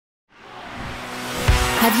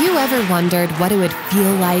Have you ever wondered what it would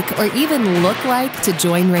feel like or even look like to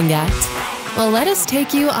join Ringette? Well, let us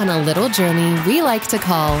take you on a little journey we like to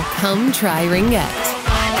call Come Try Ringette.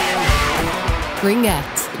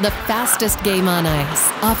 Ringette, the fastest game on ice,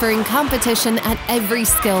 offering competition at every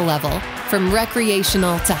skill level, from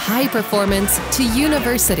recreational to high performance to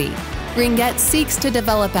university. Ringette seeks to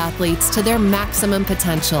develop athletes to their maximum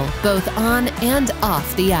potential, both on and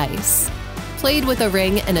off the ice. Played with a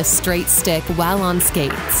ring and a straight stick while on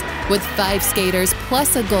skates, with 5 skaters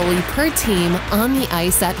plus a goalie per team on the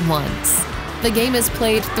ice at once. The game is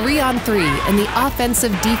played 3-on-3 in the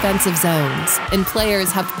offensive-defensive zones, and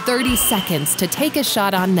players have 30 seconds to take a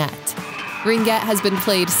shot on net. Ringette has been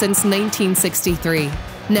played since 1963,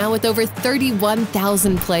 now with over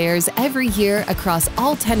 31,000 players every year across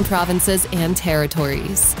all 10 provinces and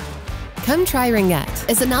territories. Come Try Ringette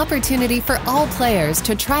is an opportunity for all players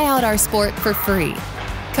to try out our sport for free.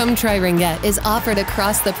 Come Try Ringette is offered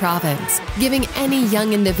across the province, giving any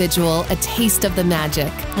young individual a taste of the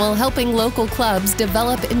magic, while helping local clubs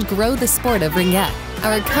develop and grow the sport of ringette.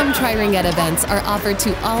 Our Come Try Ringette events are offered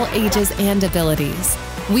to all ages and abilities.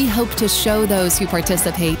 We hope to show those who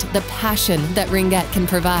participate the passion that ringette can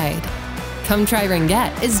provide. Come Try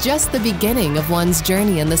Ringette is just the beginning of one's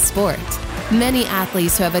journey in the sport. Many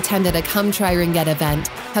athletes who have attended a Come Try Ringette event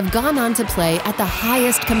have gone on to play at the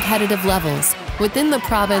highest competitive levels within the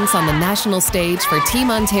province on the national stage for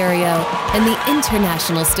Team Ontario and the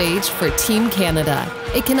international stage for Team Canada.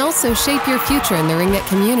 It can also shape your future in the ringette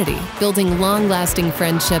community, building long-lasting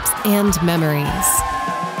friendships and memories.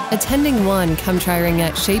 Attending one Come Try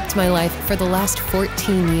Ringette shaped my life for the last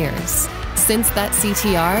 14 years. Since that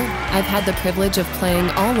CTR, I've had the privilege of playing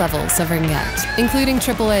all levels of ringette, including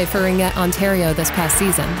AAA for Ringette Ontario this past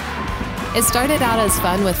season. It started out as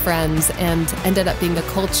fun with friends and ended up being a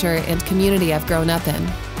culture and community I've grown up in,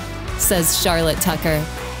 says Charlotte Tucker.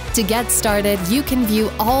 To get started, you can view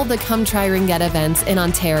all the Come Try Ringette events in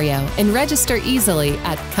Ontario and register easily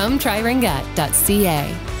at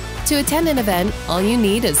cometryringette.ca. To attend an event, all you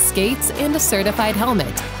need is skates and a certified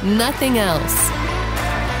helmet, nothing else.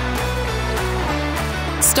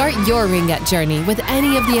 Start your ringette journey with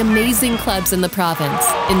any of the amazing clubs in the province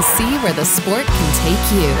and see where the sport can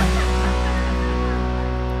take you.